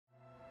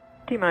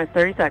T-minus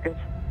 30 seconds.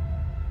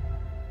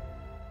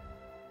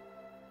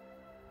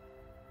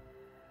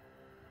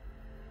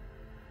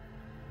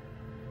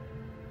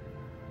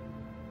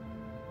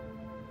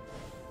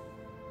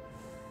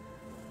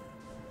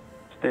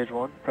 Stage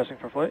 1, pressing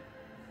for flight.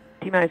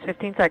 T-minus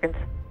 15 seconds.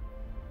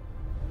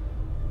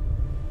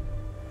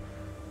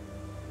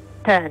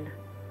 10,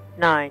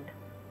 9,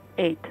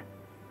 8,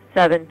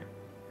 7,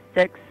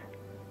 6,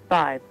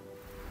 5,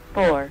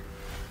 4,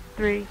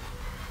 3,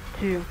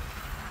 2,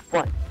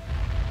 1,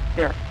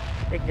 0.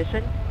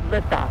 Ignition,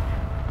 liftoff.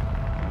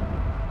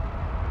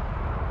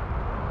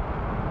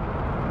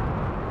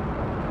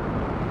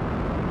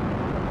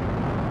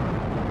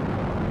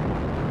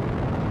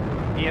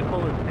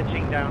 Vehicle is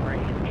pitching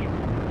downrange.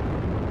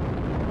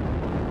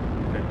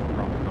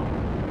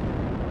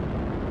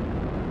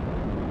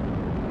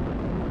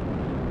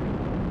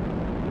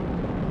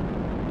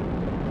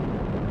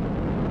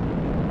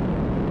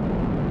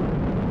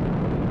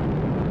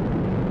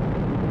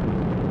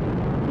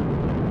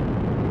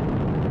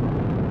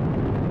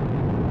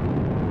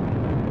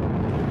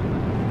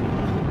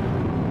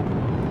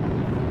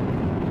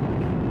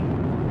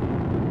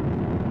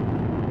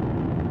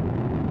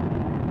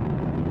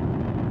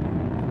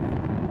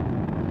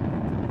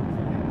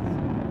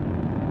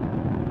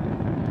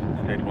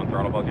 Stage 1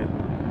 throttle bucket.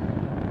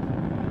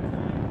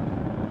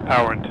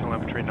 Power and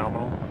telemetry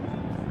nominal.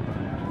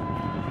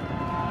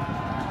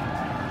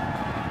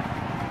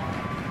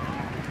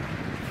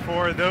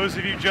 For those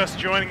of you just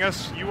joining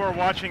us, you are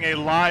watching a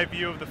live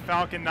view of the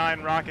Falcon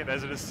 9 rocket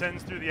as it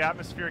ascends through the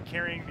atmosphere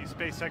carrying the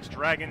SpaceX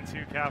Dragon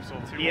 2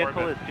 capsule to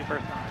Vehicle orbit. is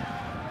supersonic.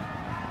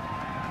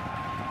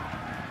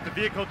 The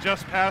vehicle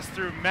just passed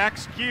through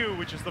max Q,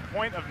 which is the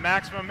point of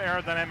maximum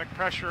aerodynamic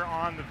pressure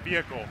on the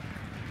vehicle.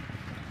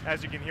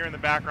 As you can hear in the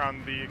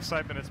background, the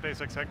excitement at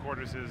SpaceX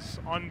headquarters is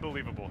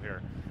unbelievable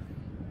here.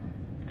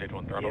 Stage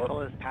 1 throttle Vehicle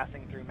up. is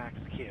passing through max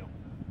Q.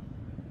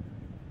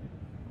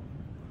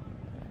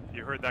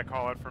 You heard that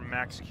call out from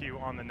max Q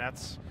on the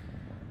nets.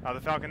 The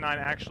Falcon 9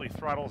 actually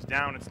throttles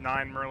down its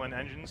 9 Merlin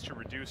engines to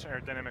reduce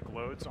aerodynamic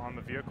loads on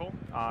the vehicle.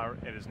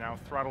 It is now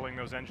throttling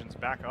those engines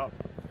back up.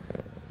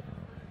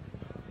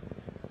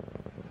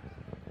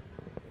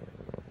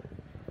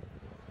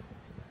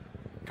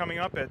 Coming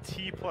up at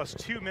T plus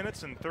 2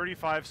 minutes and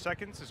 35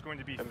 seconds is going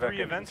to be 3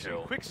 events in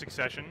quick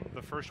succession.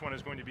 The first one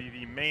is going to be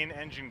the main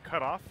engine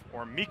cutoff,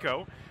 or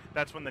MECO.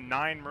 That's when the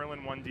 9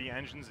 Merlin 1D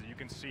engines that you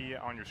can see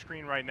on your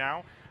screen right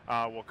now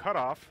will cut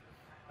off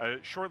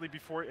shortly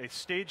before a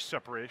stage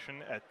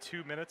separation at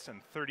 2 minutes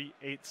and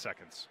 38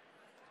 seconds.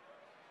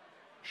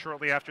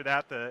 Shortly after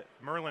that, the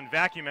Merlin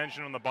vacuum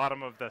engine on the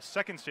bottom of the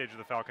second stage of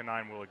the Falcon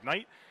 9 will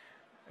ignite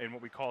in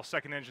what we call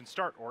second engine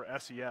start, or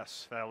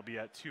SES. That'll be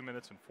at 2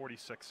 minutes and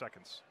 46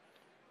 seconds.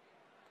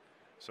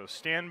 So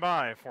stand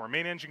by for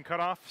main engine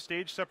cutoff,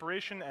 stage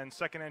separation, and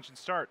second engine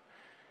start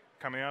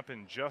coming up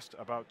in just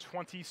about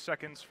 20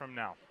 seconds from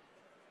now.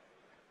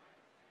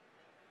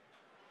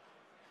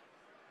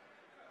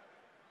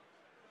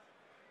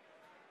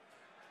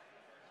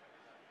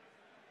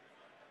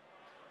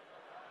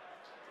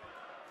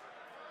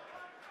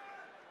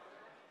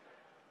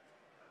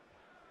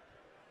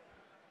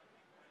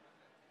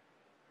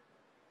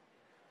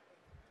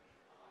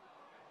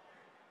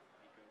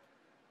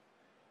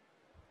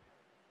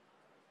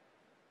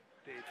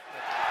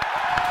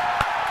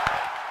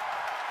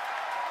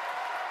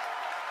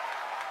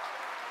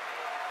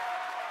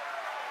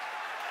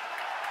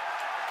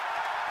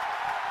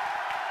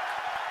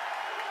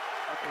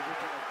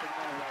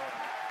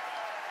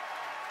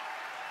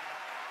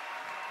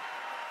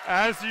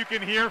 As you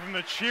can hear from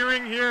the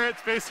cheering here at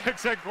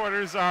SpaceX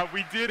headquarters,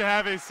 we did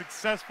have a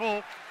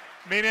successful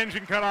main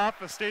engine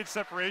cutoff, a stage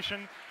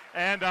separation,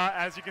 and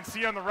as you can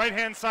see on the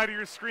right-hand side of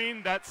your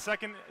screen, that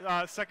second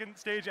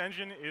stage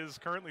engine is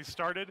currently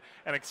started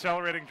and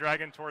accelerating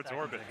Dragon towards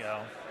orbit.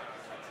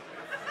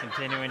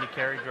 Continuing to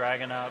carry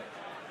Dragon up.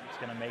 It's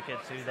going to make it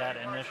to that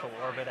initial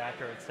orbit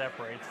after it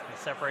separates. The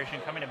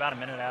separation coming about a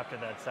minute after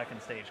that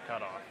second stage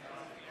cutoff.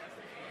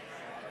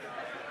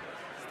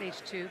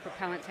 Stage 2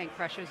 propellant tank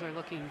pressures are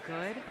looking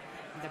good.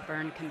 The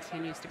burn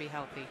continues to be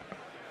healthy.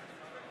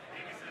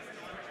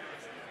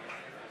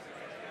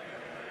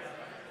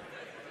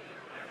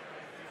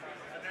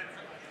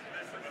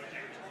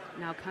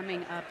 Now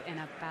coming up in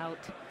about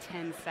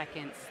 10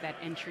 seconds, that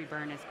entry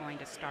burn is going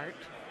to start.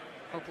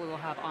 Hopefully we'll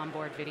have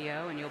onboard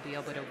video and you'll be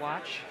able to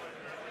watch.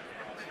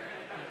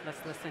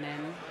 Let's listen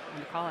in on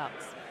the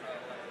call-outs.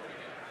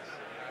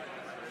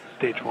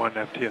 Stage 1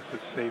 FTS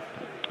is safe.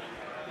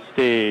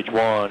 Stage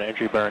 1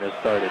 entry burn has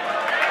started.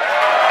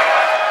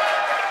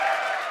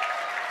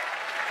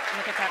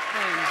 Look at that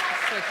plane.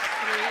 So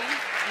 3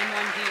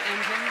 M1D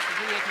engines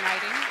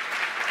reigniting.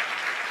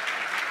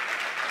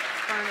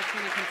 Burn is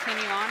going to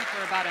continue on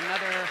for about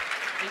another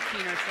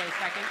 18 or so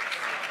seconds.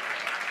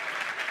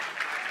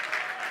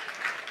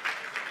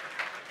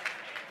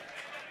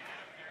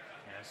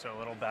 So a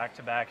little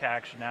back-to-back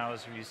action now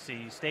as we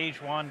see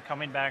stage 1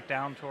 coming back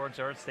down towards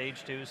Earth,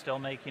 stage 2 still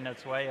making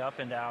its way up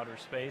into outer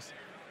space.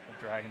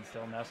 The Dragon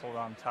still nestled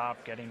on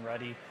top, getting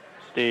ready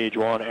Stage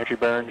 1 entry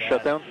burn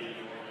shutdown.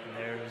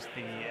 There's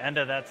the end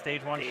of that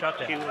stage 1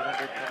 shutdown. 2 is under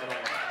terminal 1.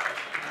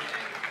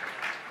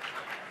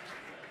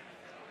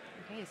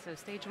 Okay, so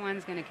stage 1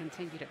 is going to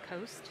continue to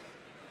coast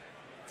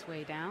its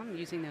way down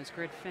using those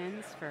grid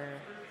fins for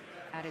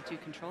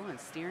attitude control and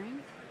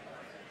steering.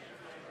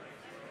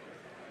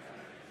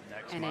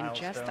 Next And in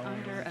just milestone,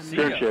 under a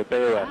Seco. minute. Ship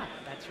AOS. Ah,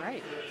 that's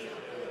right.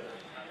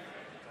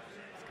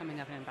 It's coming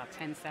up in about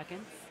 10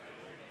 seconds.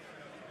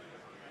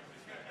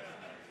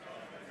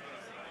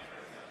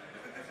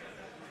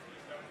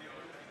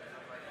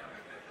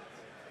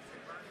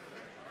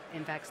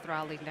 Invac's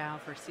throttling down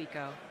for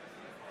Seco.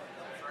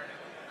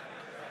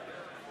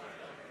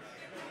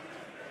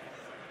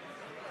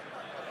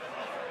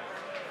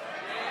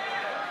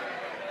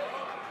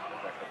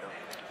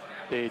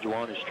 Stage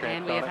 1 is transonic.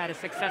 And we have had a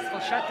successful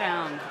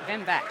shutdown.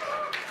 Vimvac.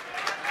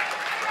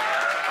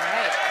 All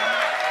right.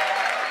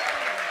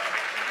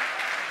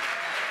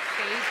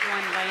 Stage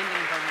 1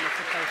 landing burn is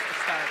supposed to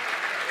start.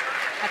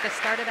 At the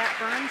start of that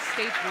burn,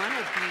 stage 1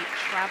 will be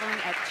traveling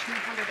at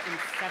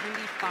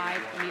 275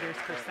 meters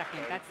per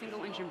second. That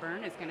single engine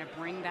burn is going to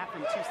bring that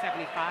from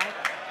 275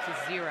 to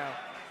 0.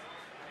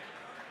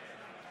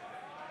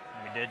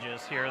 We did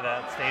just hear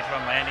that stage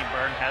 1 landing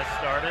burn has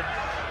started.